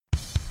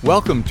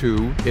Welcome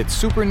to It's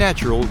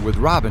Supernatural with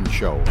Robin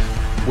show,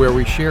 where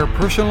we share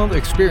personal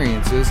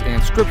experiences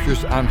and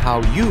scriptures on how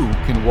you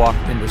can walk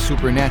in the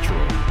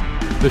supernatural.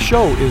 The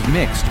show is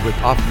mixed with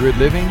off-grid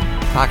living,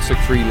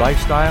 toxic-free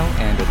lifestyle,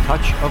 and a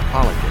touch of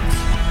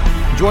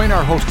politics. Join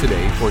our host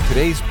today for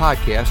today's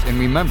podcast, and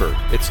remember,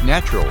 it's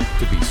natural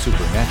to be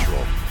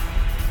supernatural.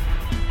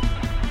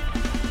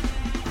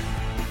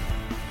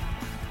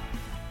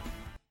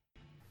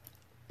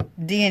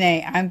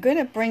 DNA. I'm going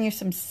to bring you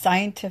some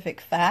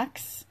scientific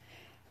facts,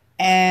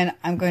 and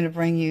I'm going to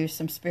bring you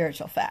some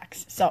spiritual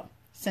facts. So,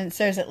 since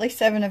there's at least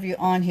 7 of you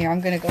on here, I'm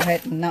going to go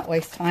ahead and not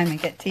waste time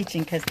and get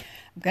teaching, because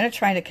I'm going to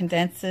try to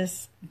condense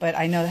this, but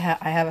I know that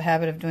I have a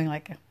habit of doing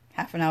like a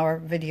half an hour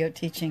video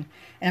teaching,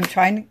 and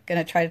I'm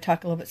going to try to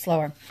talk a little bit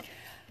slower.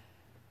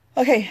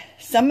 Okay,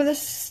 some of the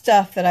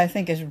stuff that I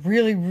think is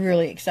really,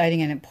 really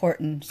exciting and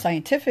important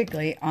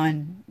scientifically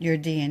on your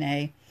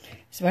DNA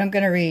is what I'm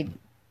going to read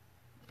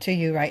to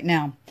you right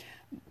now.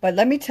 But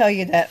let me tell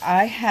you that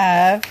I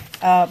have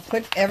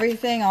put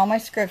everything, all my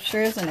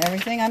scriptures and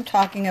everything I'm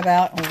talking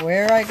about and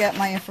where I get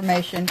my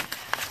information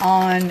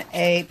on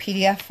a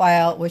PDF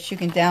file, which you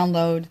can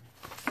download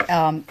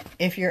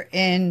if you're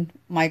in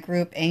my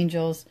group,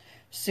 Angels,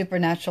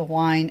 Supernatural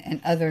Wine, and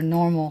other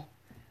normal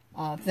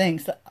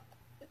things,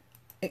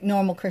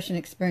 normal Christian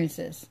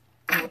experiences.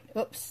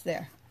 Oops,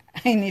 there.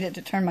 I needed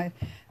to turn my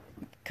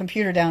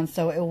computer down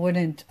so it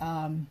wouldn't...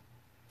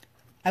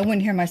 I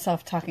wouldn't hear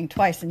myself talking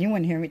twice, and you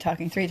wouldn't hear me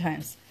talking 3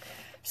 times.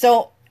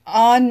 So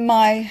on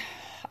my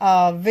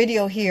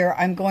video here,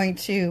 I'm going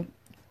to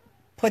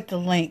put the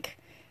link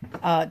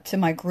to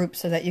my group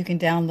so that you can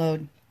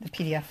download the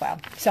PDF file.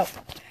 So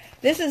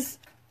this is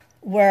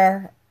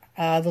where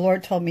the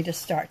Lord told me to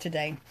start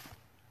today.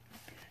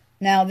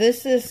 Now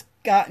this has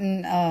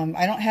gotten,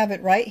 I don't have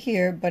it right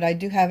here, but I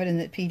do have it in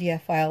the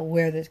PDF file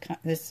where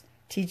this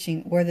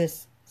teaching, where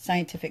this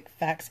scientific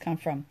facts come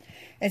from.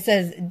 It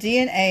says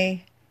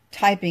DNA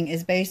typing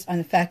is based on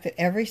the fact that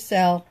every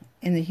cell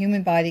in the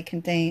human body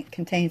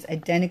contains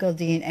identical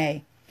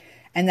DNA,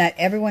 and that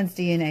everyone's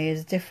DNA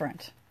is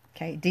different.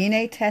 Okay,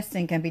 DNA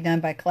testing can be done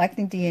by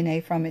collecting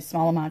DNA from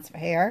small amounts of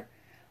hair,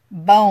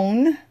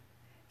 bone,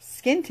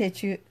 skin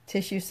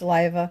tissue,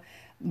 saliva,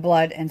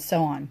 blood, and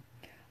so on.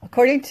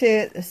 According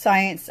to the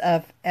science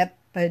of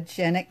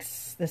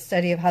epigenetics, the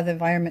study of how the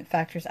environment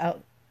factors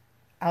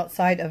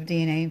outside of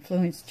DNA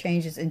influence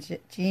changes in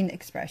gene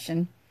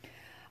expression,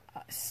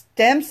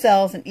 stem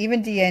cells and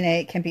even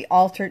DNA can be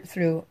altered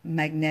through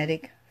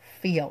magnetic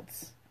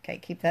fields. Okay,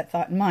 keep that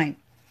thought in mind.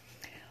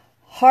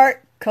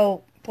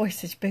 Boy,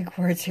 such big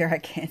words here I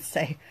can't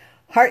say.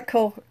 Heart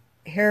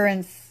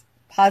coherence,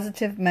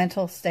 positive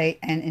mental state,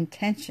 and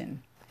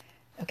intention.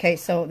 Okay,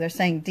 so they're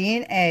saying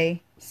DNA,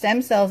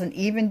 stem cells, and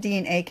even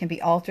DNA can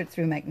be altered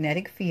through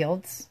magnetic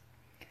fields.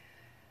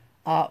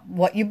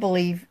 What you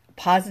believe,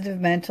 positive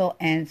mental,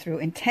 and through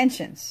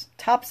intentions.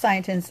 Top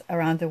scientists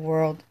around the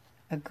world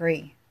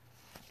agree.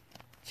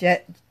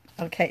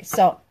 Okay,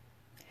 so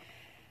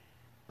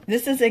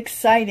this is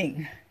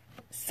exciting.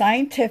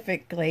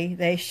 Scientifically,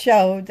 they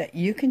showed that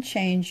you can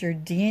change your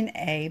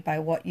DNA by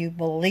what you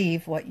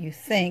believe, what you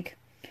think,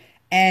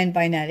 and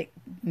by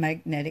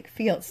magnetic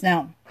fields.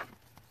 Now,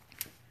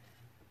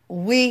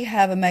 we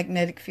have a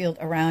magnetic field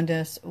around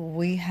us.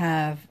 We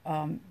have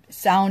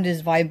sound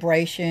is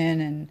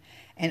vibration,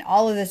 and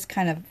all of this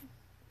kind of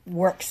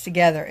works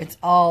together. It's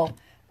all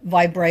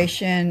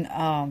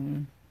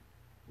vibration,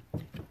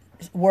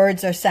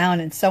 words are sound,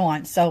 and so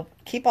on. So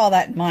keep all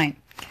that in mind.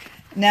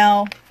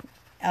 Now,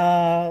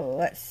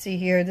 let's see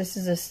here. This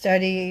is a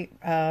study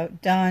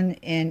done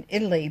in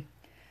Italy.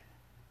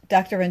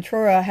 Dr.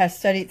 Ventura has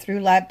studied through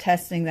lab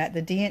testing that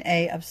the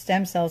DNA of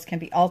stem cells can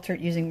be altered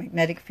using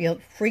magnetic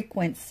field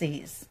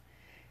frequencies.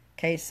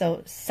 Okay,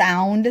 so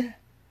sound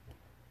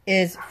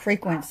is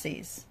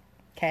frequencies.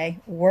 Okay,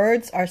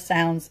 words are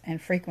sounds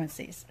and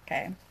frequencies.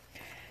 Okay,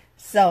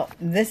 so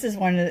this is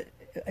one of the...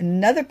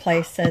 Another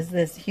place says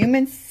this: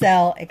 human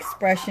cell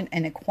expression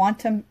and a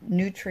quantum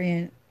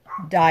nutrient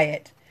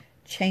diet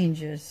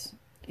changes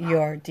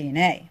your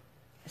DNA.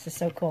 This is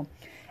so cool.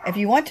 If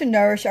you want to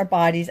nourish our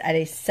bodies at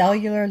a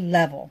cellular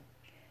level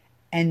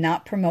and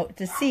not promote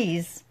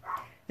disease,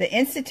 the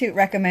Institute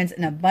recommends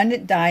an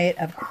abundant diet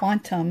of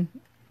quantum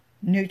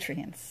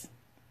nutrients.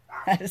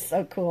 That is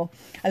so cool.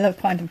 I love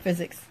quantum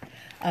physics.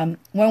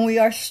 When we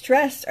are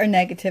stressed or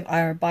negative,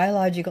 our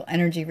biological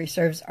energy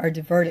reserves are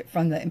diverted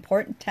from the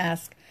important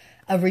task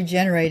of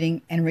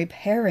regenerating and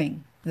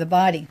repairing the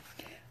body.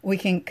 We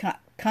can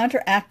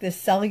counteract this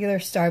cellular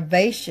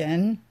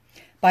starvation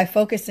by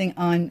focusing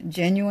on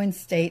genuine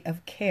state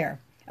of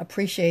care,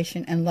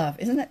 appreciation, and love.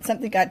 Isn't that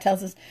something God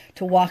tells us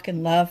to walk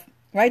in love?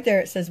 Right there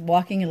it says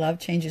walking in love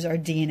changes our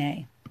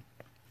DNA.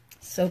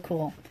 So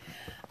cool.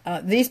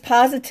 These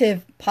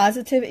positive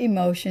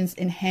emotions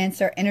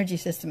enhance our energy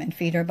system and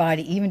feed our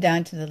body, even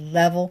down to the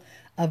level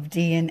of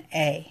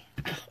DNA.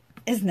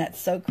 Isn't that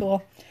so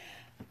cool?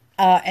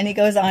 And he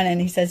goes on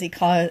and he says he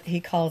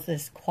calls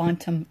this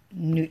quantum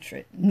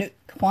nutrients.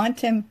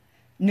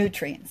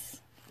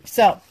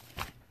 So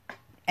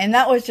And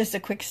that was just a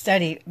quick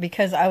study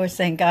because I was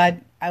saying,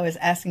 God, I was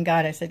asking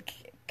God, I said,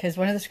 because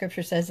one of the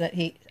scriptures says that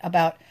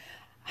about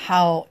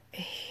how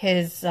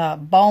his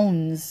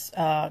bones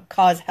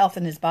cause health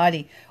in his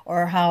body,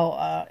 or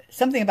how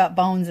something about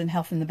bones and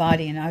health in the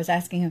body. And I was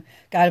asking him,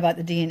 God, about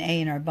the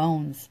DNA in our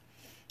bones.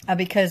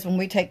 Because when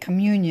we take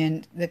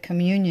communion, the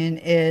communion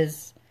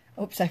is,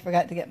 oops, I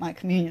forgot to get my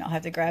communion. I'll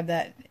have to grab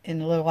that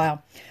in a little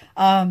while.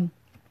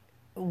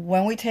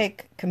 When we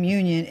take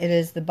communion, it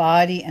is the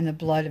body and the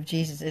blood of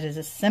Jesus. It is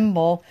a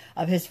symbol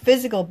of his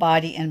physical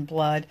body and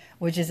blood,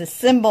 which is a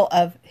symbol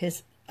of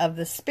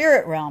the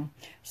spirit realm.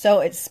 So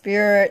it's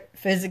spirit,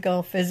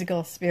 physical,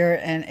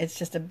 spirit, and it's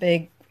just a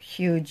big,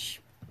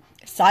 huge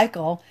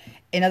cycle.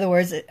 In other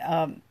words,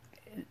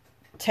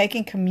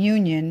 taking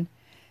communion,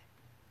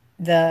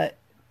 the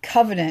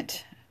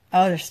covenant.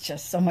 Oh, there's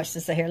just so much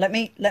to say here. Let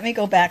me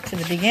go back to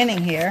the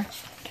beginning here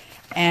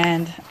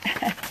and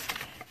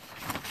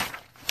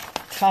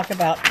talk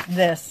about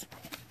this.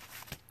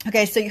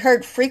 Okay, so you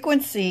heard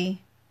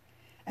frequency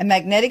and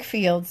magnetic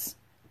fields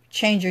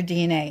change your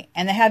DNA,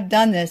 and they have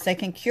done this. They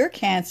can cure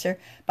cancer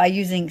by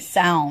using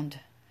sound.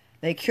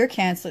 They cure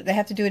cancer. They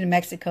have to do it in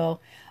Mexico,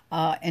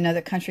 in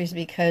other countries,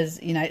 because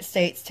the United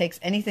States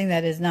takes anything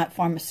that is not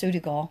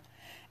pharmaceutical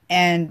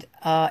and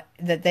that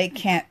they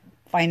can't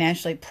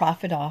financially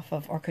profit off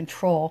of or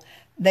control.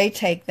 They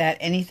take that,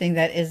 anything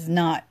that is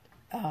not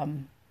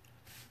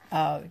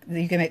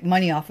you can make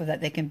money off of,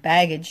 that they can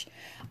baggage.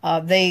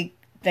 They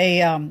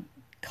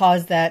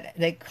cause that,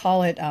 they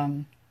call it,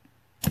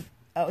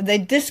 they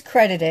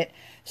discredit it,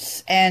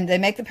 and they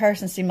make the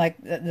person seem like,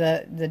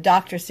 the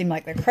doctors seem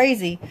like they're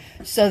crazy.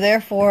 So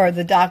therefore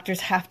the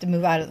doctors have to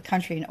move out of the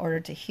country in order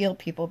to heal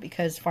people,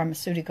 because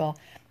pharmaceutical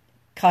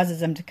causes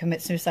them to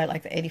commit suicide,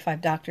 like the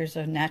 85 doctors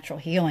of natural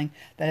healing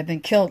that have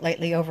been killed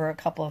lately over a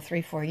couple of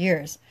 3-4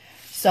 years.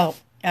 So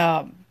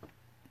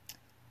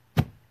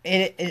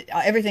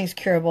everything's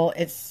curable.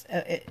 It's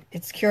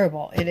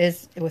curable. It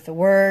is, with the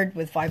word,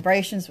 with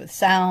vibrations, with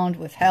sound,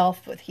 with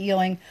health, with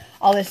healing,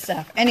 all this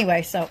stuff.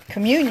 Anyway, so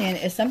communion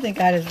is something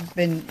God has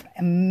been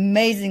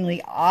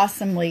amazingly,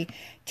 awesomely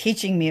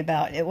teaching me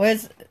about. It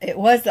was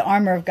the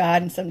armor of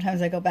God, and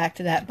sometimes I go back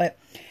to that, but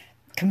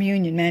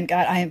communion, man,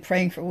 God, I am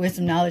praying for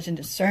wisdom, knowledge, and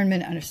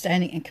discernment,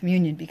 understanding, and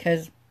communion,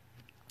 because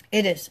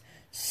it is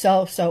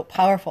so, so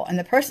powerful. And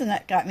the person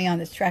that got me on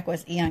this track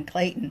was Ian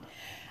Clayton.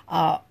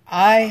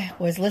 I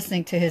was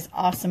listening to his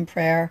awesome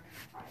prayer,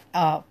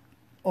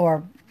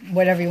 or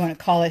whatever you want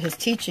to call it, his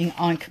teaching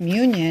on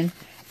communion,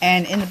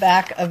 and in the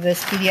back of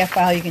this PDF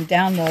file you can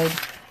download,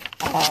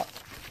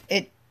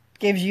 it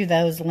gives you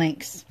those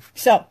links.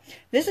 So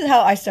this is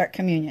how I start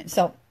communion.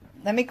 So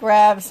let me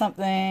grab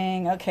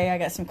something. Okay, I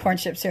got some corn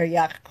chips here.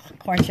 Yeah,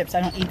 corn chips.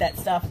 I don't eat that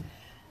stuff.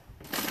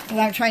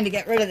 And I'm trying to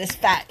get rid of this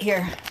fat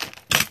here.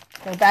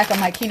 Go back on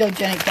my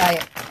ketogenic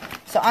diet.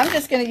 So I'm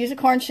just going to use a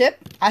corn chip.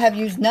 I have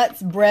used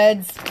nuts,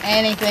 breads,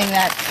 anything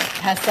that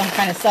has some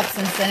kind of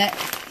substance in it.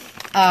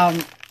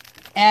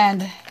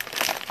 And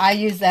I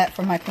use that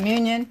for my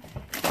communion.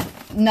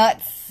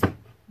 Nuts,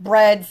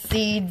 bread,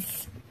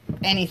 seeds,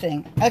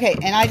 anything. Okay,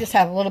 and I just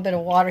have a little bit of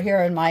water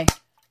here in my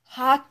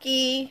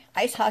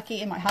ice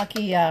hockey in my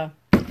hockey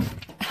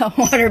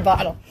water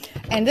bottle.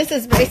 And this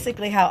is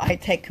basically how I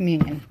take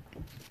communion.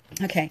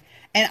 Okay,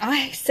 and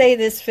I say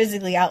this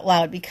physically out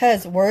loud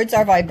because words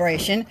are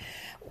vibration,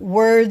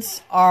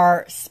 words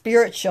are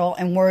spiritual,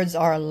 and words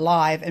are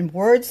alive. And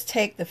words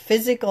take the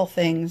physical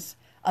things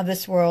of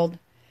this world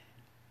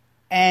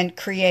and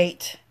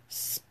create,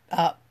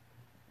 the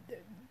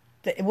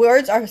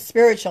words are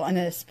spiritual, and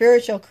the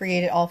spiritual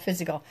created all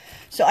physical.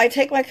 So I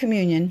take my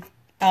communion,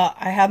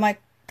 I have my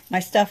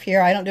stuff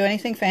here. I don't do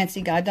anything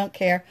fancy. God don't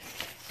care.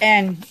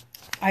 And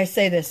I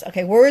say this.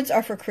 Okay, words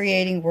are for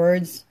creating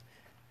words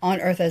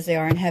on earth as they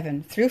are in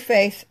heaven. Through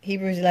faith,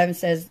 Hebrews 11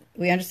 says,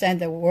 we understand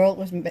the world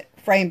was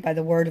framed by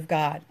the word of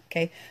God.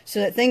 Okay, so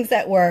that things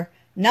that were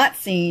not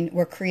seen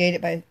were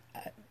created by,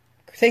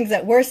 things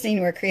that were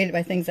seen were created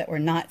by things that were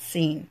not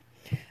seen.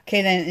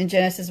 Okay, then in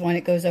Genesis 1,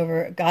 it goes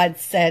over, God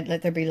said,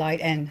 let there be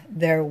light, and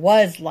there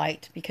was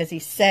light, because he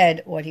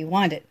said what he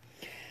wanted.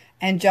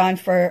 And John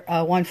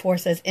 1:4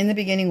 says, in the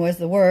beginning was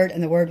the Word,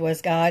 and the Word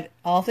was God.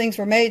 All things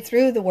were made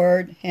through the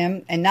Word,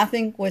 him, and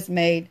nothing was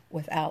made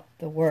without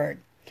the Word.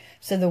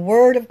 So the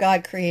Word of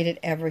God created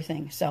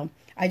everything. So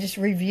I just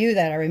review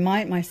that. I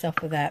remind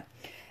myself of that.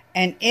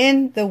 And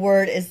in the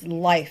Word is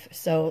life.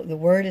 So the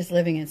Word is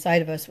living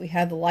inside of us. We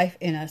have the life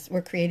in us.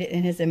 We're created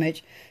in his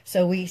image.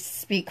 So we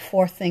speak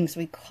forth things.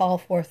 We call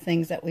forth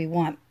things that we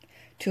want.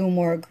 Two or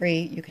more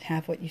agree, you can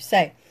have what you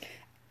say.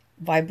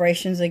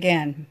 Vibrations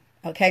again.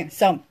 Okay,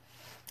 so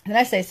then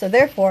I say, so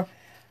therefore,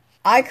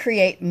 I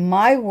create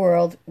my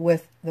world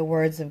with the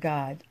words of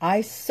God.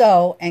 I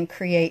sow and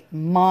create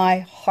my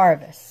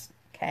harvest.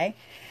 Okay.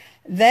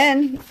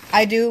 Then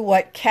I do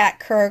what Kat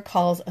Kerr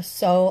calls a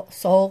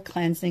soul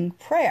cleansing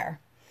prayer.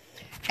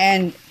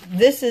 And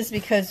this is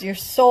because your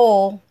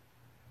soul,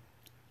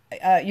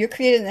 you're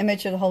created in the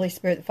image of the Holy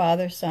Spirit, the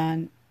Father,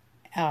 Son,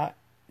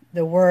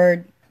 the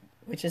Word,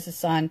 which is the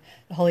Son,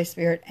 the Holy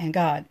Spirit, and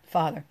God,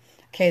 Father.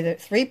 Okay, there are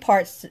three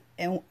parts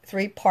and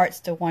 3 parts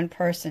to one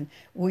person.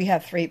 We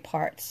have 3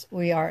 parts.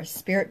 We are a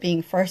spirit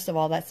being, first of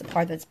all. That's the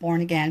part that's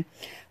born again.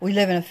 We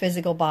live in a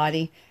physical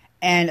body,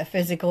 and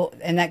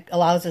that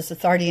allows us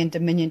authority and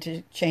dominion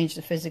to change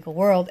the physical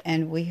world.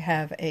 And we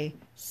have a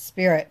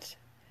spirit.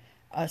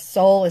 A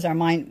soul is our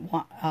mind,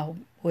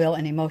 will,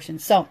 and emotion.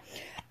 So,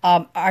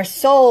 our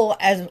soul,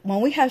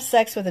 when we have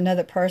sex with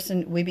another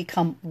person, we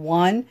become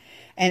one,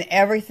 and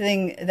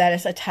everything that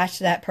is attached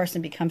to that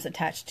person becomes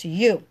attached to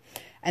you.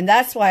 And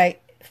that's why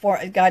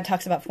God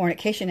talks about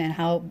fornication and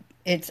how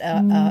it's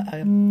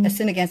a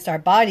sin against our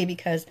body,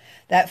 because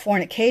that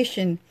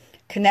fornication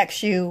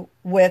connects you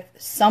with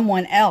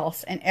someone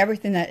else, and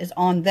everything that is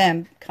on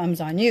them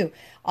comes on you.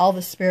 All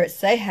the spirits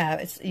they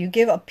have, you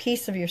give a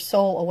piece of your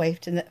soul away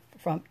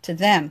to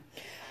them.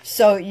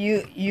 So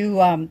you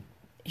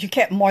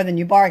get more than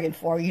you bargained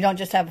for. You don't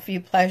just have a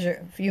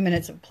few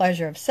minutes of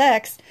pleasure of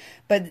sex,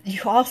 but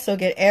you also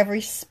get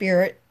every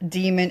spirit,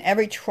 demon,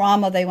 every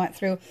trauma they went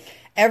through,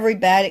 every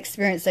bad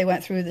experience they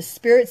went through. The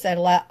spirits that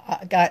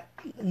got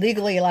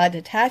legally allowed to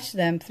attach to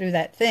them through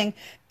that thing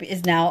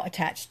is now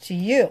attached to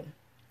you.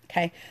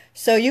 Okay,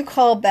 so you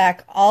call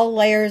back all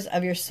layers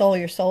of your soul.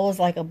 Your soul is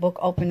like a book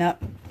open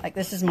up. Like,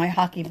 this is my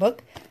hockey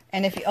book.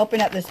 And if you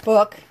open up this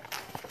book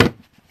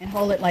and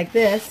hold it like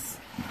this,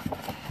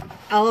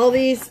 all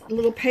these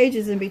little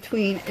pages in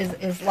between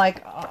is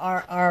like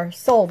our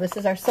soul. This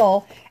is our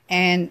soul,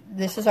 and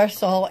this is our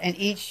soul, and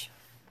each,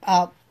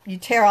 you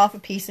tear off a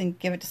piece and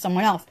give it to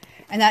someone else.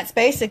 And that's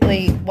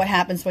basically what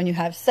happens when you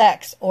have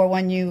sex, or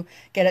when you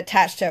get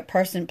attached to a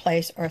person,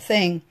 place, or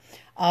thing.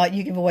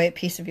 You give away a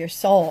piece of your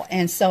soul.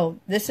 And so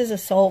this is a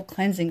soul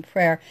cleansing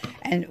prayer.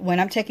 And when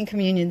I'm taking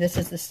communion, this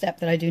is the step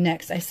that I do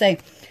next. I say,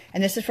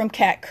 and this is from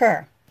Kat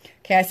Kerr.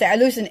 Okay, I say, I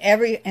loosen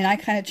and I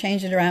kind of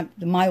change it around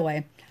my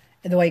way,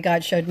 the way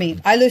God showed me.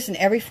 I loosen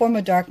every form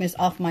of darkness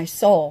off my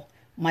soul,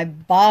 my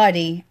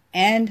body,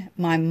 and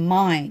my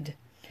mind.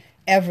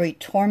 Every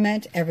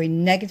torment, every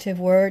negative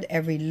word,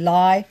 every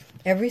lie,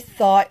 every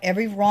thought,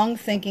 every wrong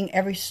thinking,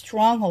 every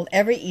stronghold,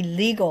 every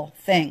illegal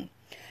thing.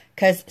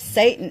 Because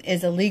Satan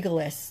is a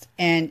legalist,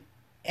 and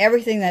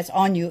everything that's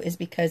on you is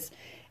because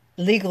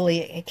legally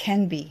it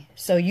can be.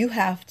 So you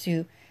have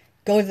to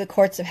go to the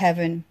courts of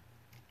heaven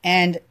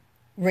and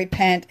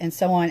repent and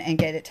so on and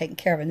get it taken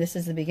care of. And this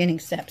is the beginning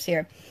steps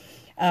here.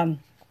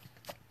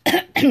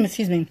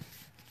 Excuse me.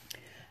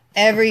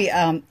 Every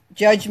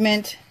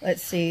judgment,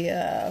 let's see,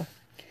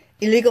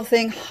 illegal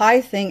thing, high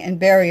thing, and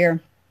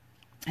barrier.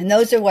 And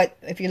those are what,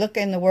 if you look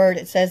in the Word,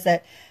 it says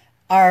that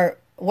our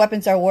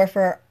weapons, our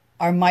warfare,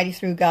 are mighty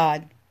through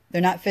God.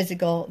 They're not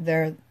physical.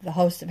 They're the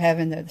host of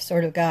heaven. They're the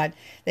sword of God.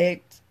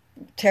 They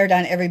tear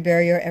down every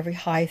barrier, every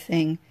high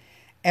thing,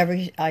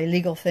 every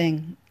illegal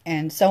thing,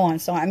 and so on.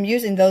 So I'm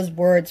using those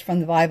words from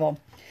the Bible.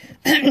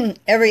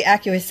 Every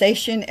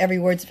accusation, every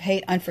words of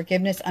hate,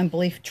 unforgiveness,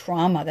 unbelief,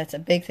 trauma. That's a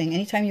big thing.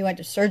 Anytime you went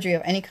to surgery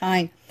of any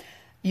kind,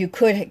 you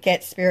could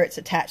get spirits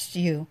attached to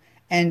you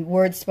and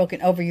words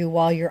spoken over you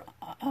while you're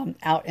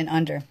out and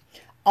under.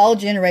 All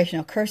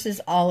generational curses,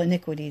 all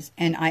iniquities.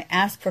 And I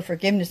ask for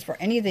forgiveness for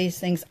any of these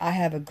things I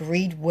have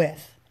agreed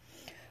with,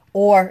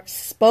 or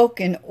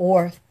spoken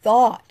or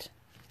thought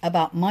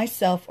about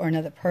myself or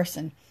another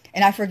person.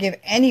 And I forgive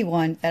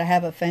anyone that I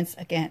have offense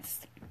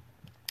against.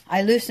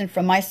 I loosen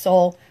from my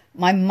soul,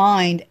 my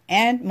mind,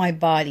 and my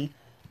body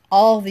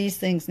all these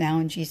things now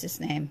in Jesus'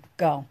 name.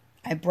 Go.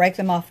 I break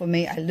them off with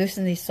me. I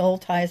loosen these soul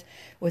ties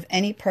with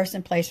any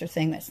person, place, or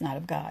thing that's not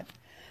of God.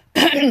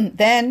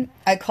 Then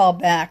I call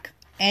back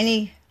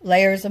any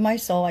layers of my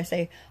soul. I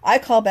say, I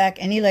call back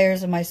any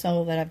layers of my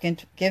soul that I've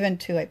given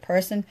to a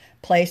person,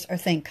 place, or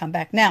thing. Come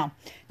back now.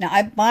 Now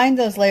I bind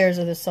those layers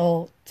of the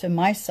soul to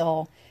my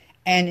soul.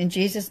 And in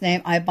Jesus'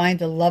 name, I bind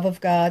the love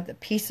of God, the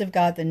peace of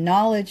God, the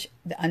knowledge,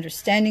 the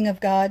understanding of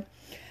God.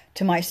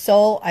 To my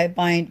soul, I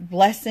bind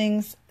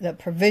blessings, the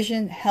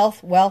provision,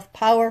 health, wealth,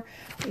 power,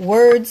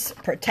 words,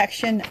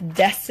 protection,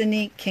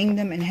 destiny,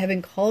 kingdom, and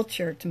heaven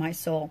culture to my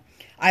soul.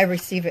 I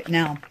receive it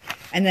now.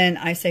 And then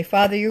I say,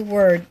 Father, your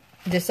word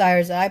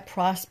desires that I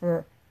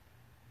prosper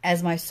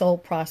as my soul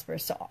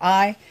prospers. So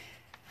I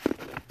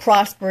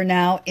prosper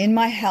now in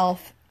my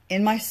health,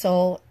 in my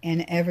soul,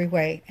 in every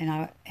way. And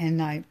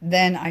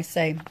I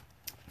say,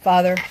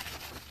 Father,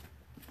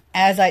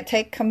 as I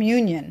take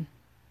communion,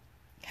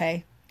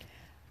 okay,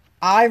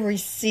 I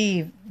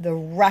receive the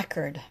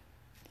record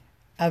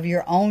of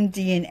your own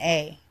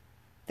DNA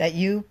that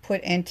you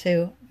put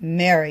into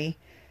Mary.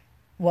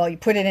 Well, you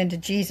put it into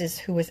Jesus,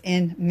 who was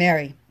in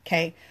Mary.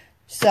 Okay,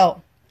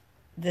 so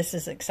this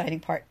is the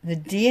exciting part. The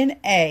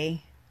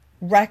DNA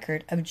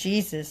record of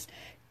Jesus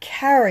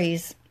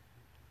carries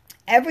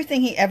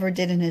everything he ever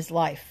did in his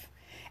life,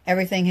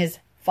 everything his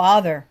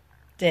Father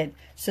did.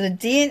 So the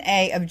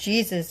DNA of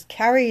Jesus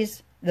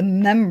carries the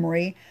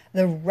memory,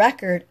 the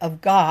record of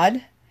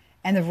God,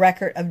 and the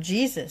record of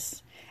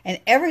Jesus. And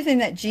everything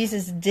that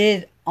Jesus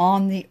did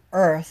on the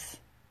earth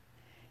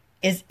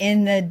is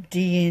in the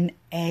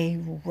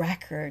DNA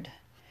record.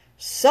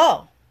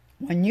 So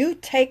when you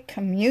take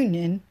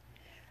communion,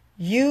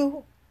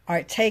 you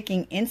are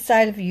taking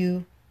inside of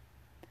you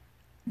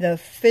the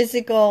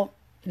physical,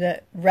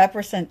 the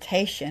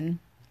representation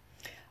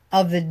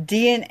of the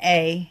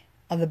DNA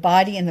of the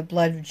body and the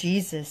blood of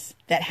Jesus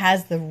that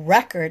has the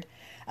record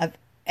of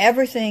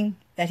everything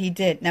that he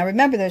did. Now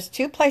remember, there's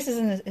two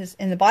places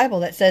in the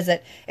Bible that says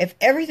that if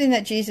everything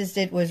that Jesus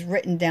did was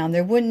written down,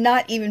 there would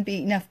not even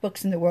be enough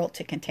books in the world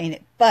to contain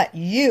it. But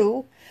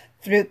you,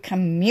 through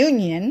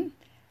communion,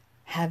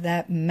 have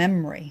that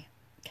memory.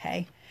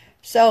 Okay?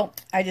 So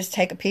I just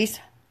take a piece.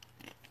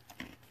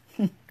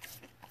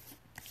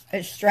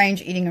 It's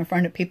strange eating in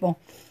front of people.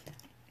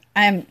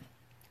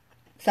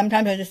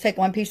 Sometimes I just take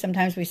one piece.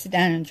 Sometimes we sit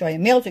down and enjoy a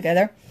meal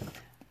together.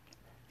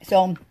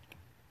 So,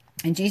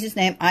 in Jesus'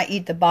 name, I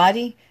eat the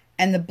body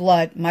and the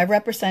blood. My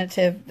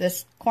representative,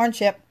 this corn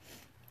chip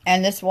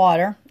and this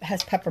water,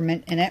 has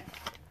peppermint in it,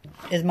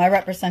 is my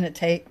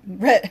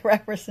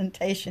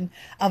representation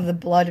of the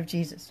blood of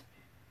Jesus.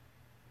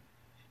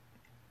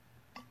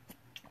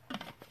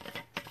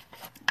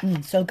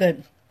 So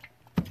good.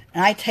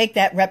 And I take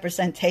that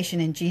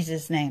representation in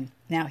Jesus' name.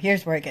 Now,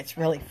 here's where it gets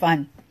really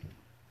fun.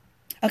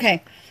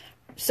 Okay,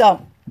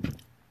 so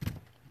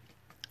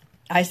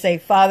I say,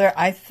 Father,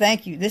 I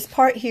thank you. This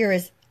part here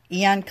is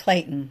Ian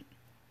Clayton,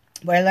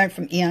 what I learned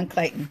from Ian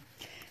Clayton.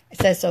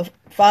 It says, so,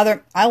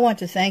 Father, I want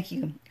to thank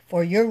you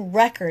for your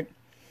record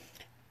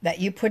that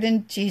you put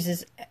in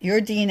Jesus,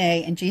 your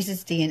DNA and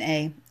Jesus'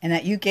 DNA, and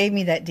that you gave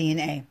me that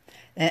DNA.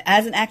 And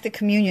as an act of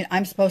communion,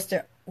 I'm supposed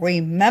to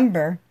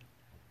remember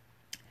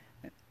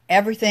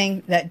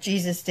everything that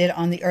Jesus did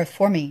on the earth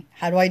for me.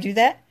 How do I do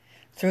that?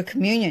 Through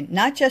communion,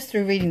 not just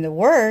through reading the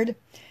word,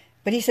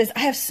 but he says, I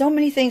have so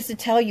many things to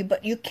tell you,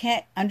 but you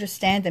can't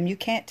understand them. You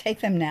can't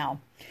take them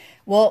now.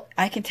 Well,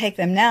 I can take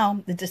them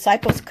now. The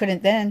disciples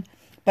couldn't then,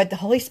 but the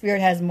Holy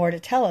Spirit has more to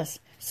tell us.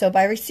 So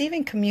by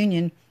receiving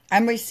communion,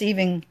 I'm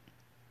receiving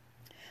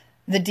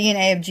the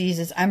DNA of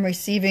Jesus. I'm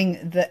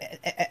receiving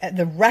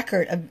the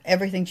record of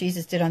everything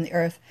Jesus did on the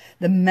earth,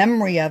 the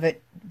memory of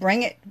it.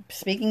 Bring it,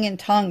 speaking in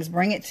tongues,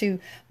 bring it to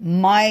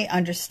my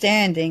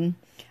understanding,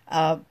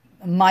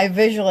 my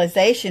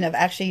visualization of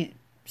actually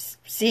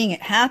seeing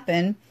it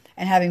happen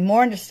and having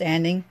more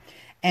understanding,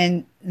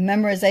 and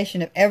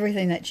memorization of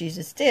everything that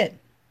Jesus did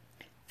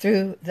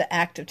through the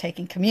act of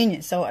taking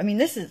communion. So, I mean,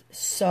 this is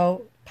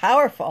so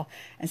powerful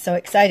and so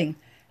exciting.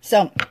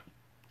 So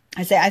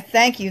I say, I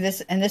thank you.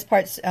 This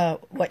part's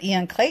what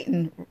Ian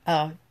Clayton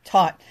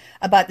taught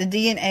about the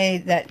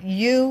DNA, that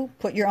you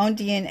put your own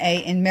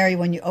DNA in Mary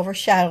when you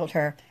overshadowed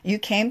her. You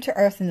came to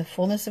earth in the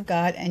fullness of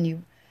God,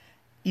 and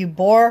you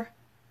bore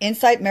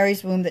inside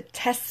Mary's womb the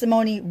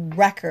testimony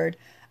record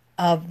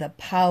of the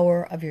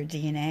power of your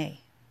DNA.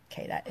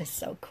 Okay, that is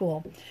so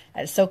cool.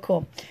 That is so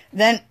cool.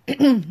 Then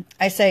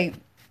I say,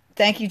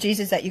 thank you,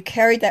 Jesus, that you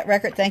carried that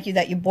record. Thank you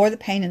that you bore the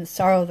pain and the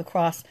sorrow of the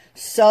cross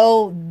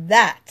so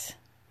that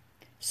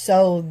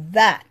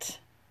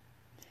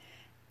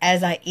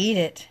as I eat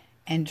it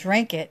and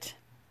drink it,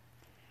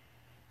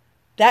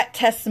 that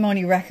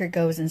testimony record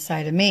goes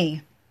inside of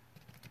me.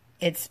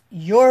 It's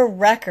your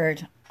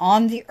record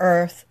on the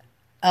earth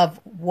of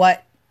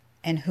what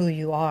and who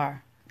you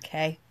are,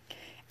 okay?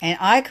 And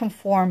I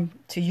conform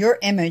to your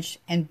image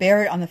and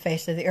bear it on the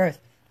face of the earth.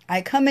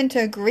 I come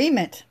into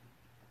agreement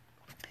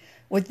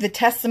with the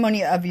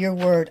testimony of your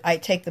word. I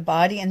take the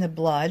body and the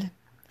blood,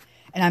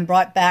 and I'm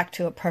brought back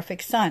to a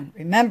perfect son.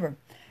 Remember,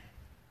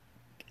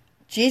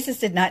 Jesus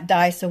did not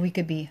die so we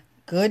could be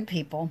good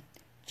people.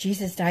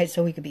 Jesus died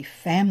so we could be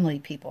family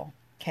people,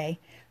 okay?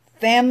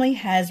 Family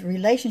has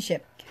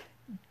relationship.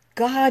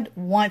 God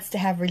wants to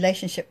have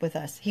relationship with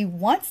us. He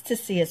wants to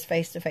see us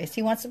face to face.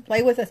 He wants to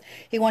play with us.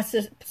 He wants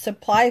to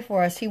supply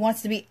for us. He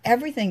wants to be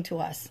everything to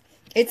us.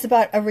 It's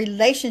about a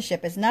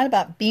relationship. It's not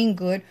about being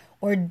good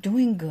or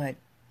doing good.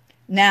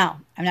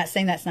 Now, I'm not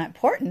saying that's not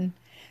important.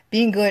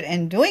 Being good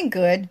and doing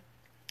good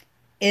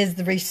is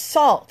the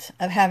result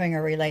of having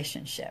a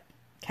relationship.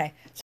 Okay.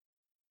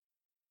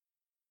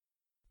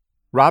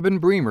 Robin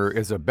Bremer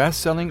is a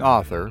best-selling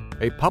author,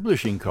 a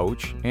publishing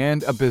coach,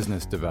 and a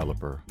business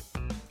developer.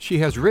 She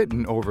has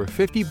written over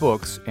 50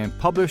 books and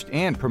published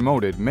and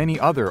promoted many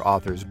other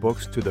authors'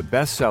 books to the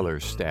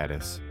bestsellers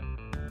status.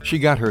 She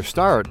got her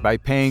start by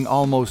paying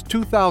almost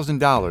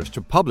 $2,000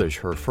 to publish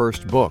her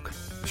first book.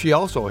 She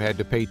also had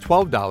to pay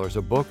 $12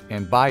 a book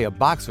and buy a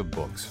box of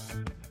books.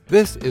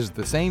 This is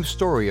the same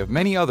story of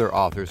many other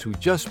authors who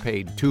just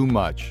paid too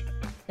much.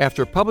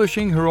 After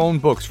publishing her own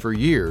books for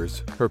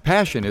years, her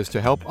passion is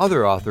to help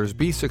other authors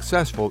be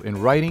successful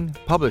in writing,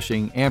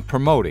 publishing, and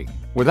promoting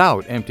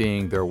without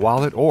emptying their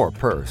wallet or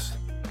purse.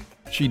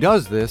 She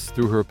does this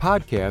through her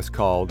podcast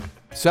called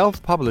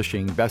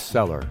Self-Publishing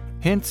Bestseller: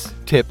 Hints,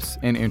 Tips,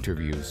 and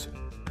Interviews.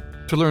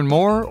 To learn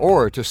more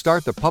or to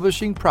start the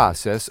publishing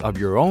process of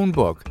your own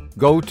book,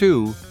 go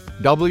to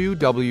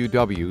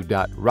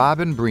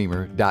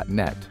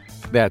www.robinbremer.net.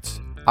 That's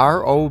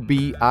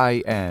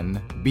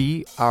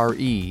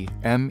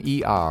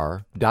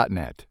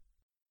ROBINBREMER.net.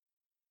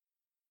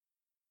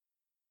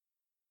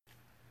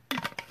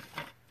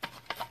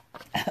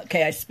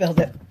 Okay, I spilled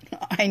it.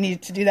 I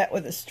needed to do that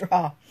with a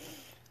straw.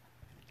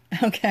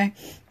 Okay.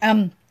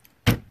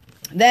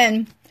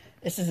 Then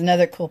this is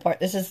another cool part.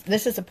 This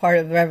is a part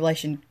of the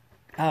revelation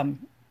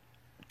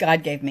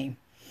God gave me.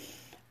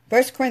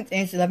 1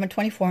 Corinthians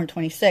 11:24 and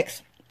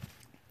 26.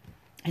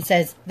 It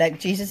says that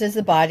Jesus is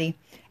the body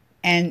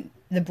and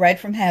the bread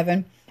from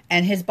heaven,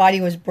 and his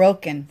body was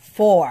broken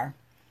for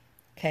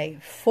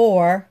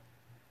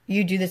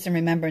you do this in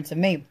remembrance of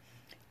me.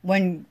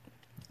 When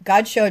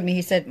God showed me,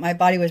 he said, my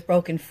body was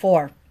broken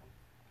for.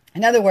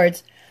 In other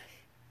words,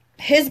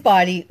 his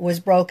body was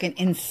broken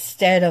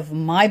instead of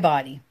my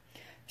body.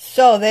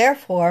 So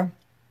therefore,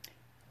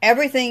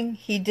 everything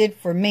he did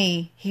for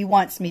me, he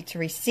wants me to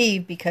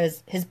receive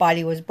because his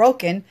body was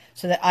broken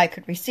so that I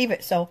could receive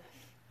it. So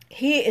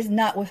he is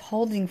not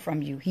withholding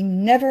from you. He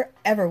never,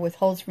 ever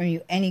withholds from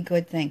you any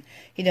good thing.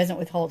 He doesn't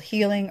withhold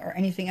healing or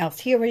anything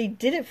else. He already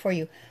did it for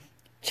you.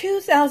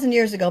 2,000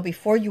 years ago,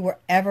 before you were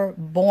ever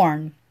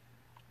born,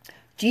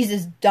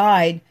 Jesus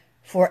died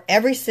for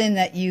every sin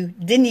that you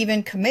didn't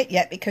even commit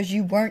yet because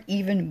you weren't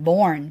even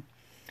born.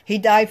 He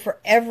died for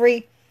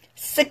every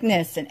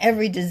sickness and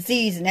every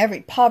disease and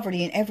every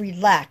poverty and every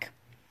lack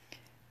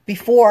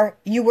before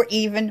you were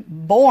even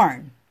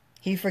born.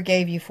 He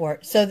forgave you for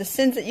it. So the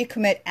sins that you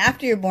commit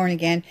after you're born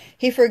again,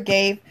 he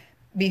forgave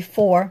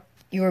before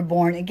you were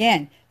born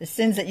again. The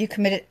sins that you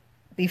committed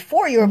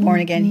before you were born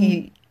again,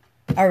 he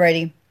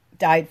already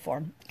died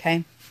for.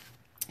 Okay?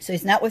 So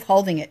he's not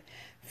withholding it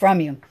from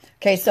you.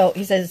 Okay, so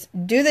he says,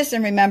 do this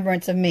in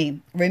remembrance of me.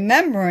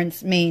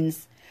 Remembrance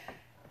means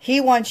he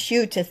wants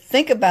you to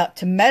think about,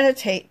 to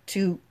meditate,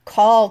 to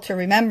call to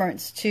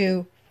remembrance,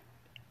 to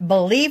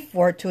believe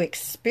for, to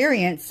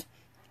experience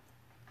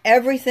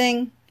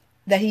everything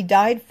that he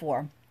died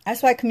for.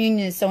 That's why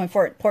communion is so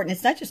important.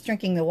 It's not just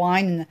drinking the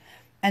wine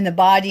and the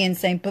body and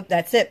saying, boop,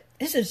 that's it.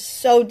 This is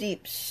so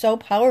deep, so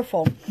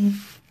powerful.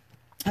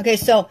 Okay,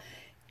 so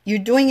you're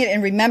doing it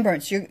in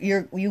remembrance.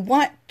 You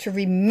want to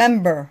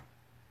remember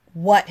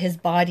what his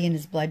body and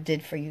his blood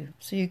did for you.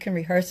 So you can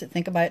rehearse it,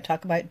 think about it,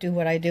 talk about it, do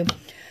what I do.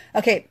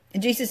 Okay,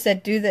 and Jesus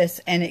said, do this,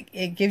 and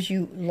it gives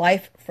you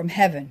life from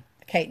heaven.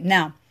 Okay,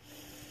 now,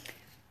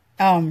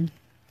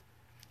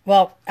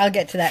 well, I'll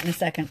get to that in a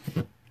second.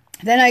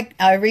 Then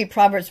I read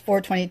Proverbs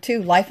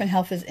 4:22, life and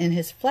health is in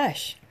his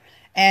flesh.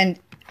 And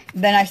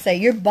then I say,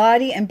 your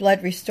body and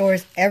blood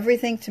restores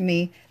everything to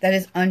me that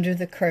is under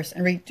the curse.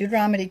 And read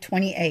Deuteronomy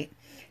 28.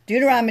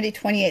 Deuteronomy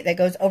 28 that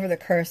goes over the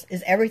curse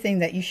is everything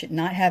that you should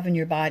not have in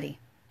your body.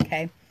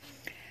 Okay?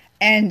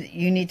 And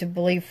you need to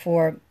believe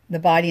for the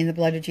body and the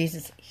blood of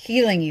Jesus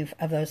healing you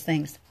of those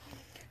things.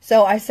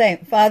 So I say,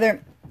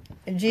 Father,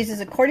 Jesus,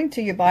 according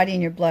to your body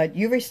and your blood,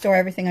 you restore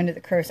everything under the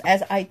curse.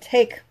 As I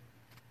take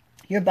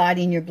your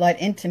body and your blood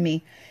into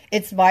me,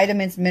 its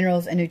vitamins,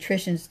 minerals, and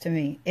nutritions to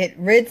me. It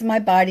rids my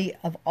body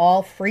of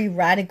all free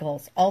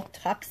radicals, all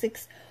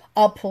toxics,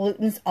 all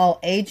pollutants, all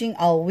aging,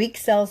 all weak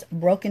cells,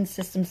 broken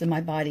systems in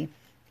my body.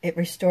 It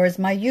restores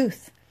my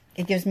youth.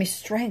 It gives me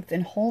strength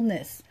and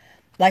wholeness.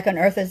 Like on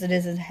earth as it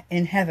is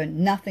in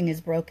heaven, nothing is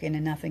broken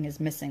and nothing is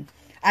missing.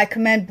 I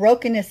command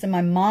brokenness in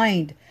my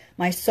mind,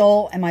 my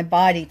soul, and my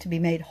body to be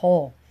made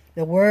whole.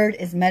 The word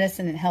is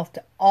medicine and health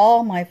to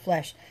all my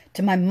flesh,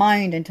 to my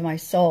mind and to my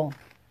soul.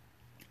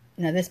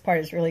 Now this part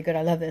is really good.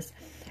 I love this.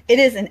 It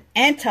is an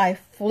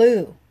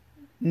anti-flu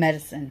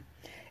medicine.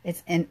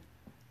 It's an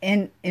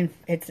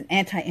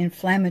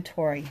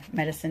anti-inflammatory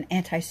medicine,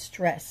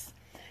 anti-stress,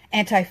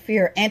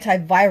 anti-fear,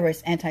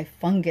 anti-virus,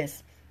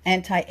 anti-fungus,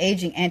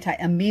 anti-aging,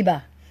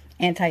 anti-amoeba,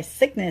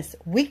 anti-sickness,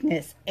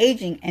 weakness,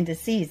 aging, and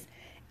disease,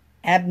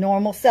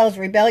 abnormal cells,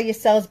 rebellious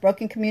cells,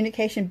 broken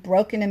communication,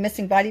 broken and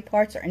missing body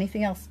parts, or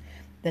anything else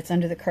that's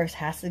under the curse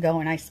has to go.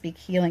 And I speak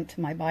healing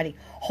to my body,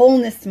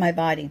 wholeness to my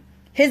body.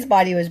 His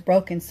body was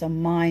broken so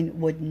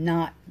mine would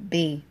not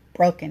be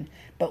broken,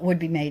 but would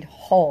be made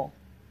whole.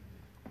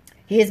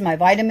 He is my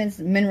vitamins,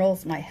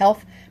 minerals, my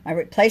health, my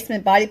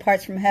replacement body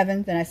parts from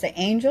heaven. Then I say,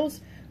 angels,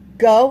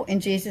 go in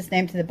Jesus'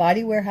 name to the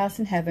body warehouse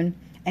in heaven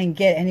and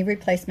get any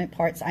replacement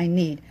parts I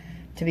need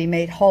to be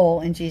made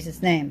whole in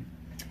Jesus' name.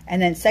 And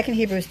then 2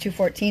 Hebrews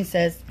 2:14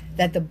 says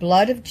that the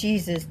blood of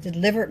Jesus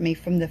delivered me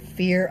from the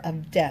fear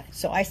of death.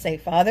 So I say,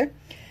 Father,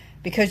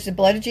 because the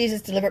blood of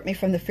Jesus delivered me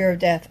from the fear of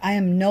death, I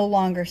am no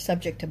longer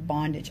subject to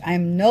bondage. I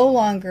am no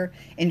longer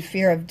in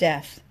fear of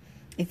death.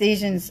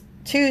 Ephesians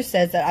 2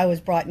 says that I was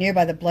brought near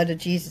by the blood of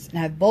Jesus and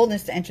I have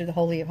boldness to enter the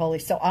Holy of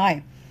Holies. So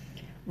I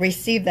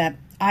receive that.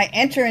 I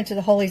enter into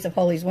the Holies of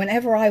Holies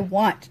whenever I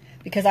want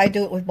because I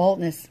do it with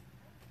boldness.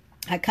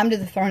 I come to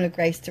the throne of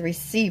grace to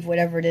receive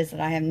whatever it is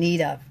that I have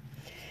need of.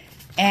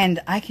 And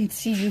I can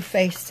see you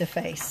face to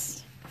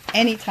face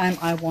anytime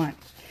I want.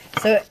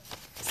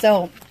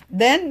 So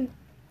then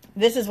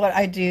this is what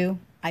I do.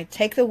 I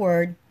take the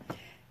word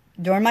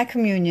during my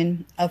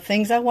communion of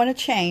things I want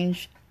to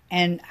change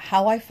and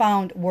how I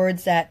found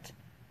words that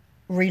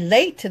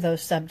relate to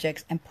those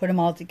subjects and put them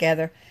all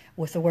together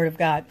with the Word of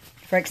God.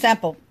 For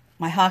example,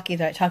 my hockey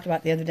that I talked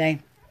about the other day.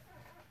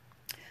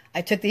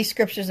 I took these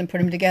scriptures and put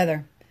them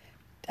together.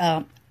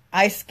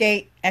 I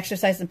skate,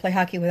 exercise, and play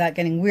hockey without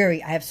getting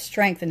weary. I have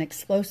strength and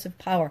explosive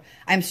power.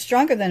 I am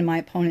stronger than my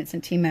opponents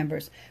and team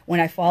members.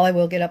 When I fall, I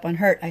will get up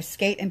unhurt. I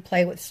skate and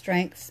play with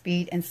strength,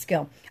 speed, and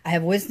skill. I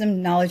have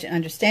wisdom, knowledge, and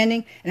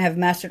understanding, and have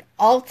mastered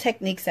all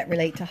techniques that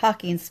relate to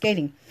hockey and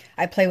skating.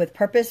 I play with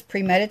purpose,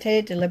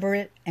 premeditated,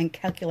 deliberate, and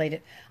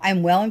calculated. I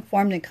am well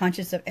informed and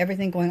conscious of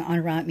everything going on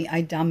around me. I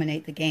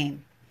dominate the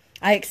game.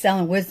 I excel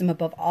in wisdom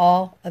above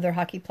all other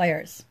hockey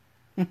players.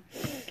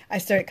 I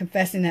started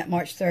confessing that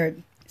March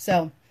 3rd.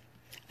 So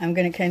I'm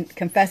going to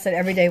confess it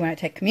every day when I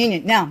take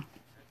communion. Now,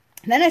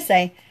 then I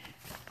say,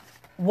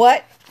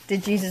 what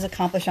did Jesus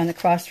accomplish on the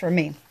cross for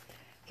me?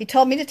 He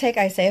told me to take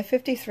Isaiah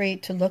 53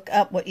 to look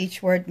up what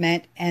each word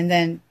meant and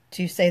then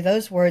to say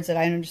those words that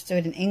I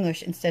understood in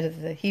English instead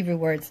of the Hebrew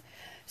words.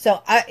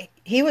 So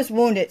he was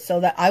wounded so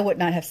that I would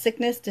not have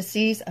sickness,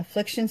 disease,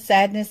 affliction,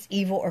 sadness,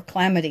 evil, or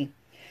calamity.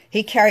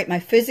 He carried my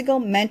physical,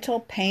 mental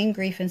pain,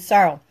 grief, and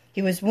sorrow.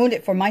 He was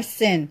wounded for my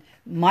sin,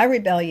 my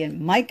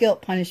rebellion, my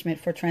guilt, punishment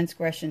for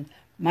transgression,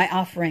 my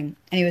offering,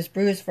 and he was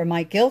bruised for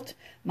my guilt,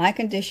 my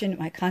condition,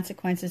 my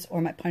consequences,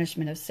 or my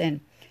punishment of sin,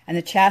 and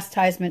the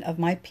chastisement of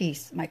my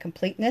peace, my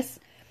completeness,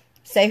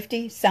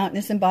 safety,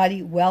 soundness in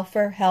body,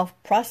 welfare, health,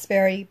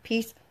 prosperity,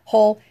 peace,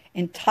 whole,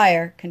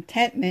 entire,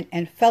 contentment,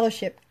 and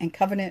fellowship and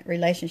covenant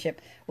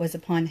relationship was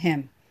upon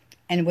him.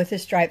 And with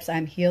his stripes I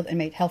am healed and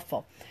made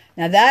healthful.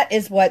 Now that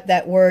is what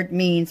that word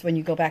means when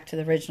you go back to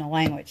the original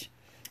language.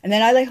 And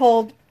then I lay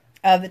hold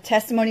of the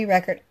testimony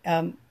record.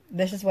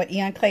 This is what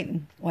Ian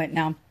Clayton went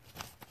now.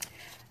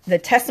 The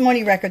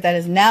testimony record that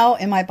is now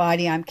in my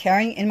body, I'm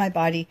carrying in my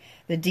body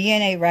the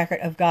DNA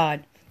record of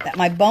God, that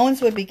my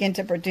bones would begin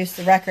to produce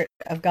the record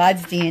of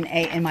God's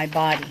DNA in my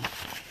body.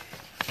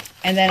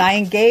 And then I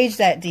engage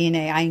that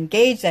DNA.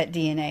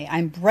 I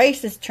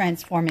embrace this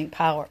transforming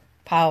power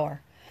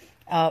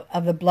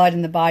of the blood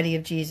in the body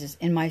of Jesus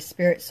in my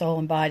spirit, soul,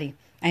 and body.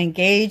 I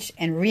engage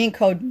and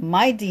re-encode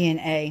my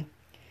DNA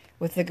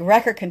with the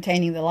record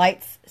containing the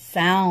light,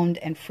 sound,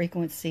 and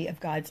frequency of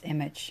God's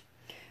image.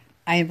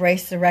 I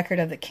embrace the record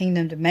of the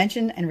kingdom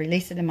dimension and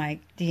release it in my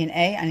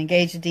DNA. I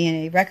engage the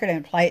DNA record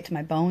and apply it to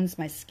my bones,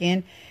 my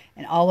skin,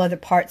 and all other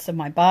parts of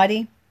my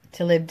body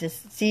to live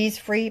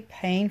disease-free,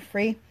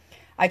 pain-free.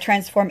 I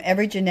transform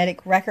every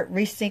genetic record,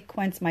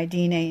 resequence my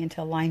DNA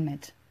into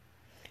alignment.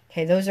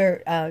 Okay, those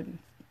are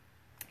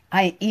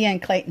Ian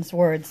Clayton's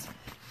words,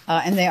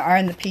 and they are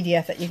in the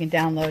PDF that you can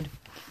download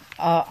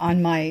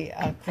on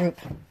my group.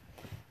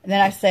 And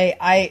then I say,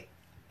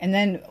 and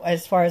then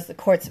as far as the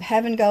courts of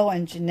heaven go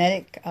and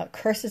genetic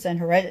curses and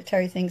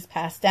hereditary things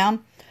passed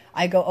down,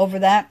 I go over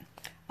that.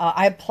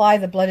 I apply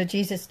the blood of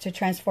Jesus to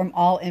transform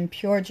all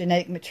impure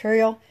genetic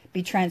material,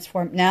 be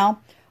transformed now.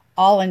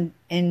 All in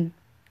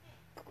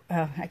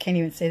I can't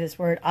even say this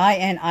word,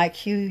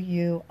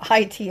 INIQUITOUS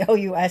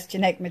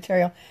genetic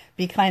material,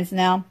 be cleansed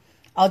now.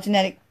 All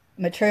genetic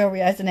material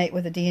resonate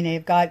with the DNA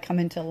of God, come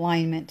into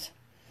alignment.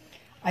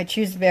 I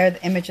choose to bear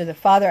the image of the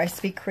Father. I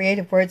speak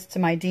creative words to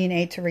my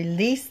DNA to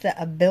release the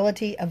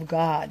ability of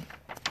God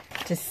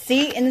to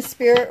see in the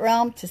spirit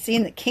realm, to see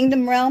in the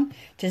kingdom realm,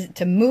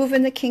 to move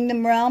in the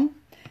kingdom realm,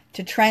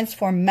 to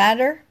transform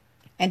matter,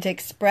 and to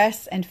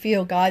express and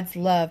feel God's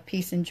love,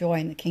 peace, and joy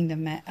in the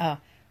kingdom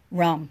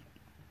realm.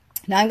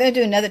 Now I'm going to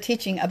do another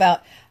teaching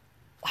about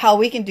how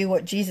we can do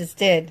what Jesus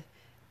did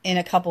in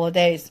a couple of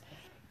days.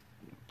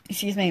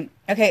 Excuse me.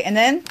 Okay, and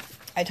then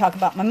I talk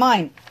about my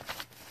mind.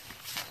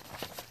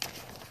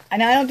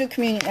 And I don't do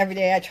communion every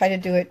day. I try to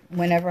do it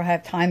whenever I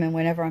have time and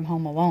whenever I'm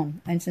home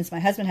alone. And since my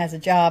husband has a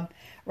job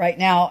right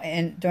now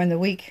and during the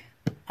week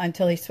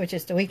until he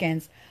switches to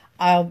weekends,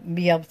 I'll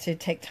be able to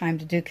take time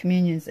to do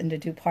communions and to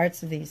do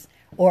parts of these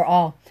or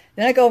all.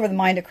 Then I go over the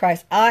mind of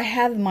Christ. I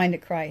have the mind of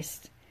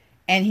Christ,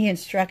 and he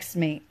instructs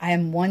me. I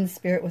am one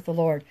spirit with the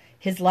Lord.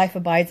 His life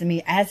abides in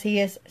me. As he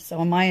is, so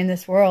am I in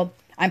this world.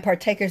 I'm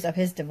partakers of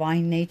his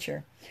divine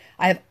nature.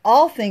 I have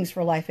all things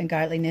for life and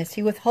godliness.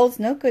 He withholds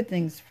no good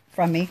things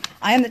from me.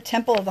 I am the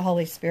temple of the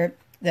Holy Spirit.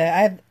 I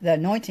have the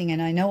anointing,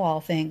 and I know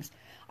all things.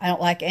 I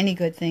don't lack any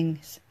good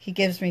things. He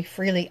gives me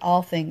freely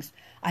all things.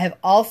 I have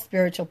all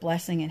spiritual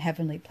blessing in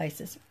heavenly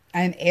places.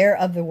 I am heir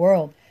of the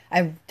world. I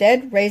have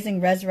dead, raising,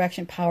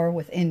 resurrection power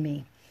within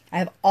me. I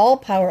have all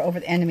power over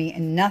the enemy,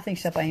 and nothing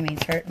shall by any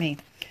means hurt me.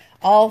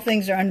 All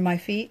things are under my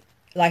feet.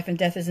 Life and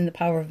death is in the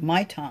power of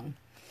my tongue.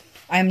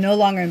 I am no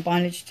longer in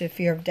bondage to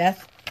fear of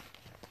death.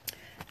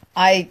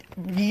 I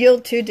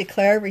yield to,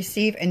 declare,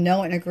 receive, and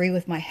know and agree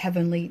with my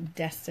heavenly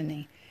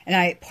destiny. And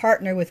I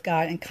partner with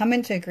God and come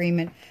into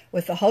agreement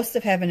with the host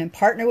of heaven and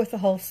partner with the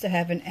host of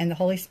heaven and the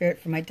Holy Spirit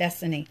for my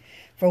destiny,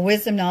 for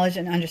wisdom, knowledge,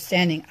 and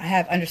understanding. I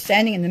have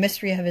understanding in the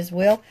mystery of his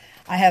will.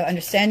 I have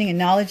understanding and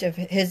knowledge of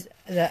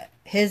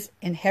his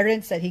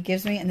inheritance that he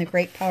gives me and the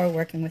great power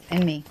working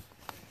within me.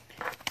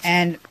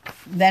 And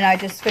then I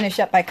just finish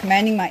up by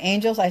commanding my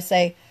angels. I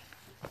say,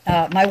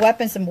 my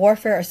weapons in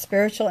warfare are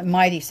spiritual and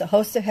mighty. So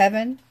host of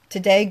heaven,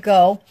 today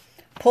go,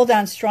 pull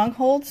down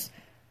strongholds,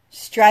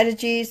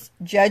 strategies,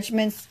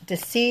 judgments,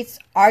 deceits,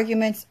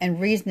 arguments, and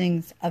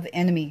reasonings of the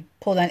enemy.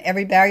 Pull down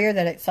every barrier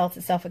that exalts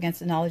itself against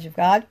the knowledge of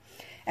God.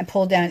 and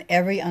pull down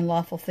every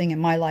unlawful thing in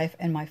my life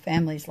and my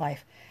family's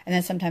life. And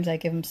then sometimes I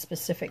give them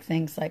specific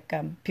things, like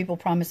people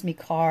promise me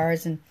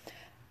cars and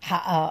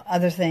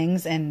other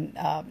things, and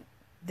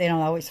they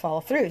don't always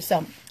follow through.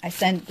 So I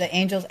send the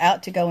angels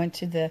out to go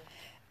into the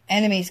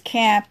enemy's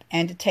camp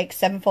and to take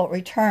sevenfold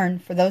return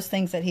for those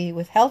things that he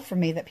withheld from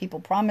me, that people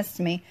promised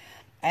to me.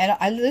 And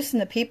I loosen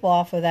the people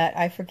off of that.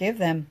 I forgive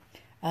them.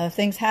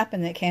 Things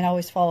happen that can't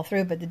always follow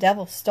through, but the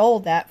devil stole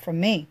that from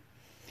me.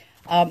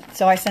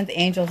 So I sent the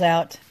angels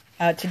out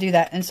to do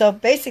that. And so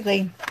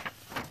basically,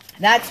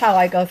 that's how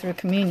I go through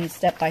communion,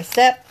 step by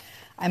step.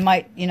 I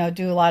might,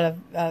 do a lot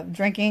of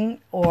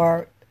drinking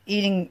or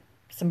eating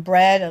some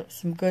bread,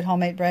 some good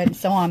homemade bread, and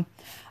so on.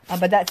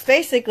 But that's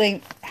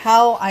basically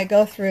how I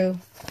go through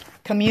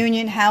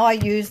communion, how I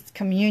used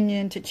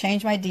communion to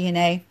change my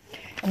DNA.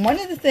 And one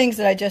of the things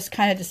that I just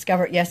kind of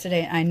discovered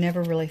yesterday, and I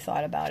never really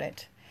thought about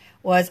it,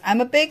 was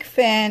I'm a big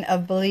fan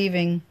of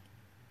believing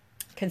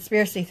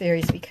conspiracy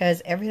theories,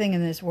 because everything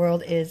in this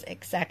world is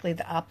exactly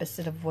the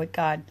opposite of what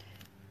God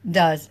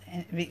does,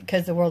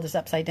 because the world is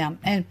upside down.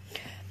 And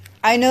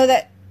I know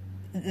that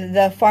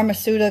the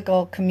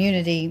pharmaceutical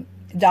community,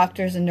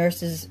 doctors and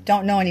nurses,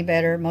 don't know any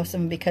better, most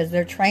of them, because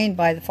they're trained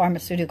by the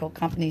pharmaceutical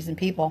companies and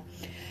people.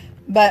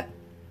 But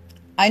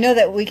I know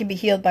that we can be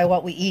healed by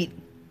what we eat,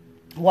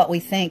 what we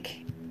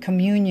think,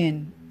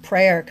 communion,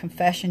 prayer,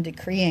 confession,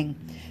 decreeing,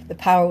 the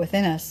power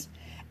within us.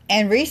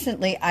 And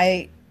recently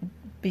I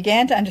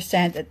began to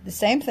understand that the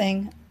same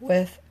thing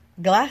with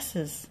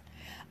glasses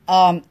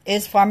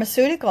is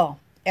pharmaceutical.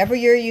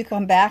 Every year you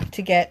come back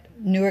to get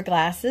newer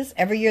glasses.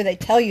 Every year they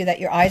tell you that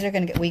your eyes are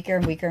going to get weaker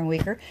and weaker and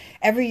weaker.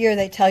 Every year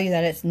they tell you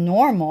that it's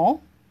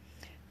normal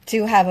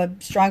to have a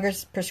stronger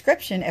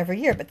prescription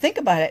every year. But think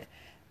about it.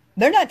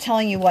 They're not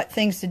telling you what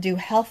things to do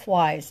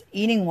health-wise,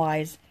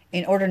 eating-wise,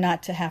 in order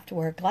not to have to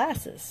wear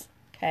glasses.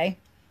 Okay?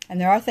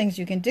 And there are things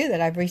you can do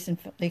that I've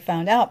recently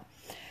found out.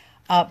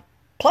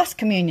 Plus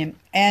communion.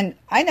 And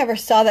I never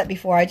saw that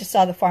before. I just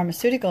saw the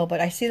pharmaceutical,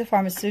 but I see the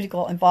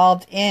pharmaceutical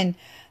involved in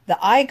the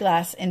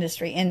eyeglass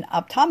industry, in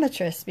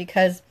optometrists,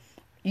 because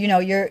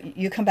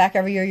you come back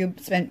every year, you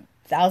spend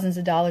thousands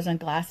of dollars on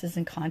glasses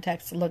and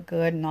contacts to look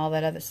good and all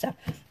that other stuff.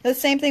 The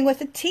same thing with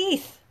the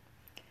teeth.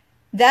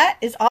 That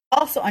is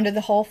also under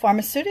the whole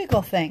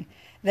pharmaceutical thing.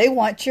 They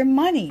want your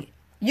money.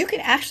 You can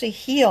actually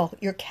heal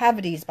your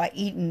cavities by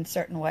eating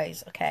certain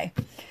ways, okay?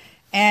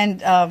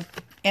 And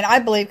I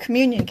believe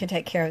communion can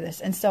take care of this.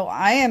 And so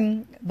I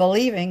am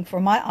believing for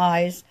my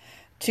eyes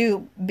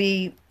to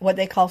be what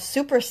they call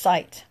super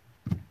sight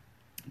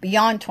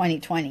beyond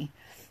 2020.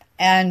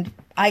 And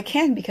I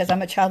can, because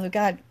I'm a child of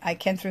God. I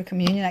can through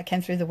communion. I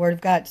can through the Word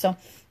of God. So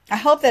I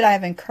hope that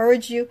I've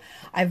encouraged you,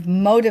 I've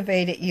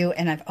motivated you,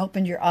 and I've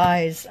opened your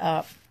eyes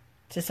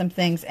to some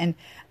things. And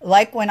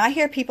like when I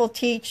hear people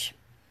teach,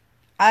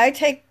 I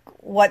take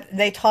what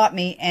they taught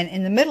me, and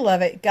in the middle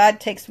of it, God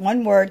takes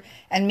one word,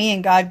 and me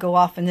and God go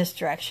off in this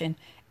direction.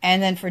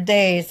 And then for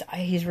days,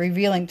 he's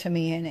revealing to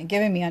me and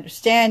giving me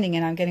understanding,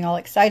 and I'm getting all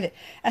excited.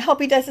 I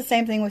hope he does the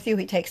same thing with you.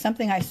 He takes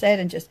something I said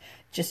and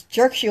just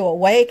jerks you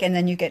awake, and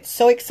then you get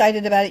so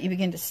excited about it, you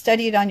begin to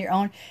study it on your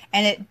own,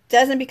 and it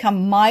doesn't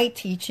become my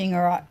teaching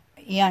or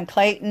Ian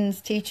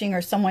Clayton's teaching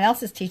or someone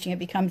else's teaching. It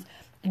becomes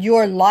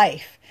your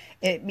life.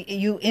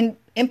 You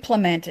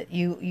implement it,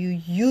 you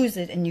use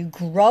it, and you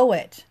grow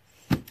it,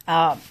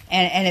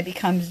 and it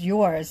becomes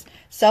yours.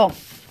 So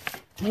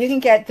you can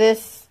get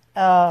this.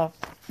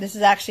 This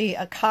is actually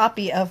a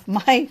copy of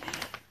my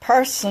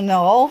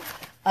personal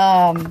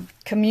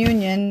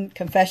communion,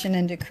 confession,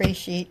 and decree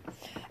sheet.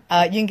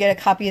 You can get a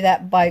copy of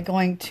that by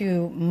going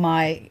to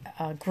my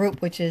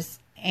group, which is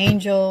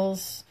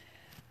Angels,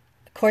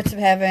 Courts of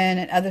Heaven,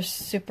 and other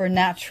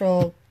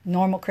supernatural,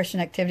 normal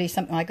Christian activities,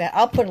 something like that.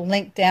 I'll put a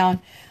link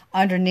down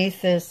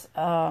underneath this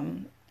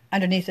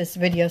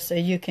video, so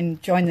you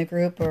can join the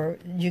group, or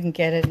you can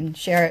get it and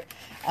share it.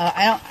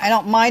 I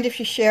don't mind if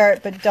you share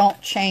it, but don't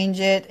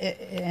change it.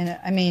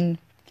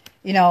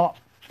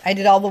 I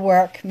did all the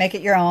work. Make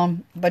it your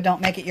own, but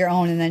don't make it your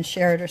own and then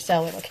share it or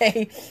sell it,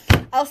 okay?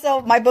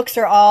 Also, my books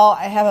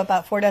I have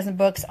about 4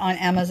 books on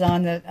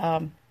Amazon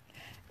that,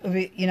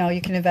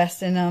 you can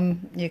invest in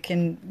them. You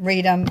can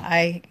read them.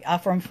 I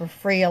offer them for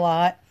free a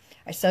lot.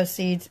 I sow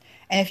seeds.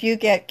 And if you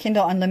get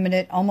Kindle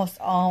Unlimited, almost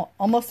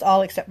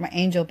all except my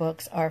angel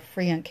books are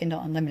free on Kindle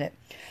Unlimited.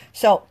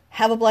 So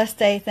have a blessed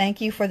day. Thank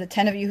you for the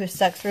 10 of you who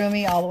stuck through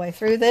me all the way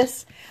through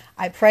this.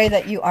 I pray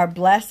that you are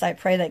blessed. I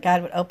pray that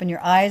God would open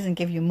your eyes and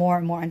give you more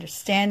and more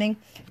understanding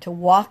to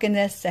walk in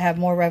this, to have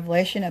more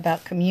revelation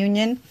about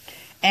communion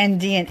and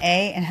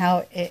DNA and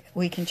how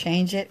we can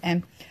change it.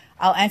 And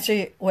I'll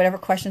answer whatever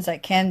questions I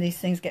can. These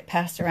things get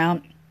passed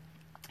around,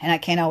 and I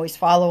can't always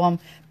follow them.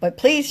 But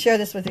please share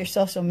this with your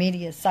social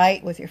media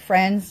site, with your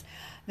friends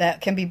that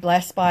can be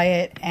blessed by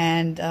it,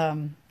 and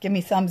give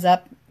me thumbs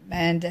up.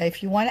 And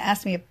if you want to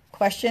ask me a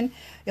question,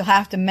 you'll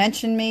have to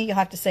mention me. You'll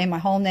have to say my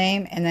whole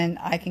name, and then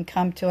I can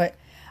come to it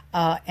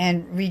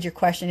and read your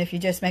question. If you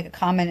just make a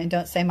comment and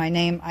don't say my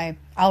name,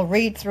 I'll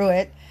read through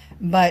it.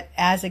 But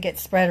as it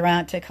gets spread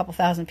around to a couple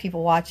thousand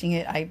people watching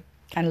it, I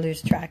kind of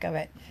lose track of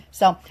it.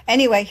 So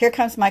anyway, here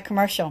comes my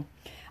commercial.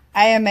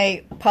 I am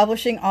a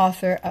publishing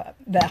author.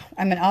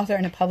 I'm an author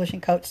and a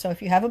publishing coach. So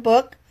if you have a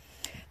book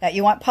that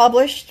you want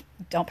published,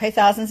 don't pay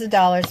thousands of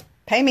dollars.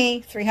 Pay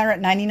me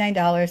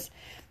 $399,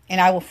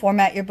 and I will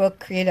format your book,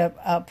 create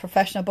a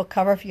professional book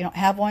cover if you don't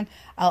have one.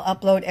 I'll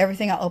upload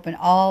everything. I'll open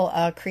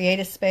all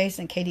Creative Space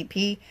and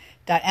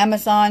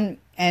KDP.Amazon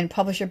and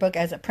publish your book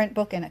as a print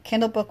book and a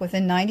Kindle book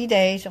within 90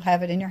 days. You'll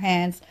have it in your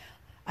hands.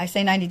 I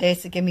say 90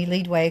 days to give me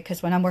leadway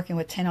because when I'm working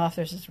with 10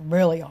 authors, it's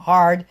really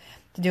hard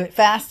to do it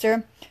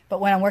faster.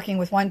 But when I'm working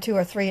with 1, 2,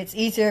 or 3, it's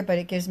easier, but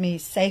it gives me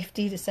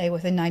safety to say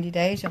within 90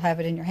 days, you'll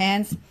have it in your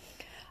hands.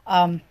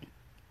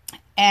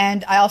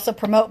 And I also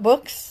promote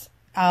books.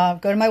 Go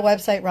to my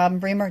website,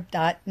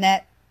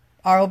 robinbremer.net,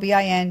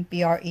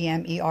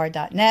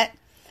 ROBINBREMER.net,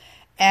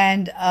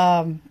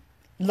 and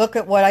look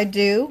at what I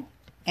do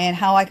and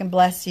how I can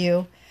bless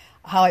you,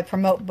 how I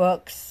promote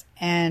books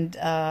and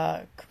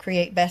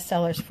create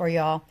bestsellers for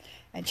y'all.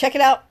 And check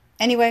it out.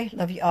 Anyway,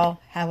 love you all.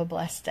 Have a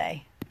blessed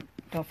day.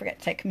 Don't forget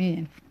to take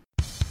communion.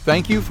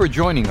 Thank you for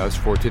joining us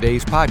for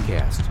today's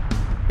podcast.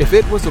 If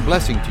it was a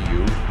blessing to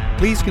you,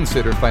 please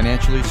consider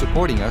financially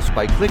supporting us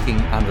by clicking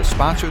on the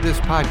Sponsor This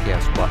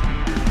Podcast button.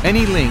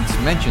 Any links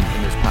mentioned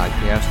in this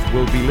podcast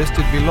will be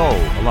listed below,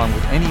 along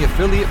with any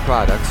affiliate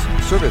products,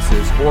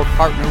 services, or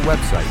partner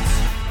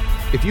websites.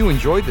 If you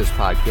enjoyed this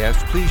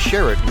podcast, please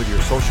share it with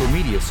your social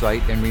media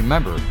site, and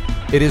remember,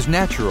 it is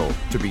natural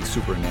to be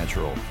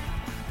supernatural.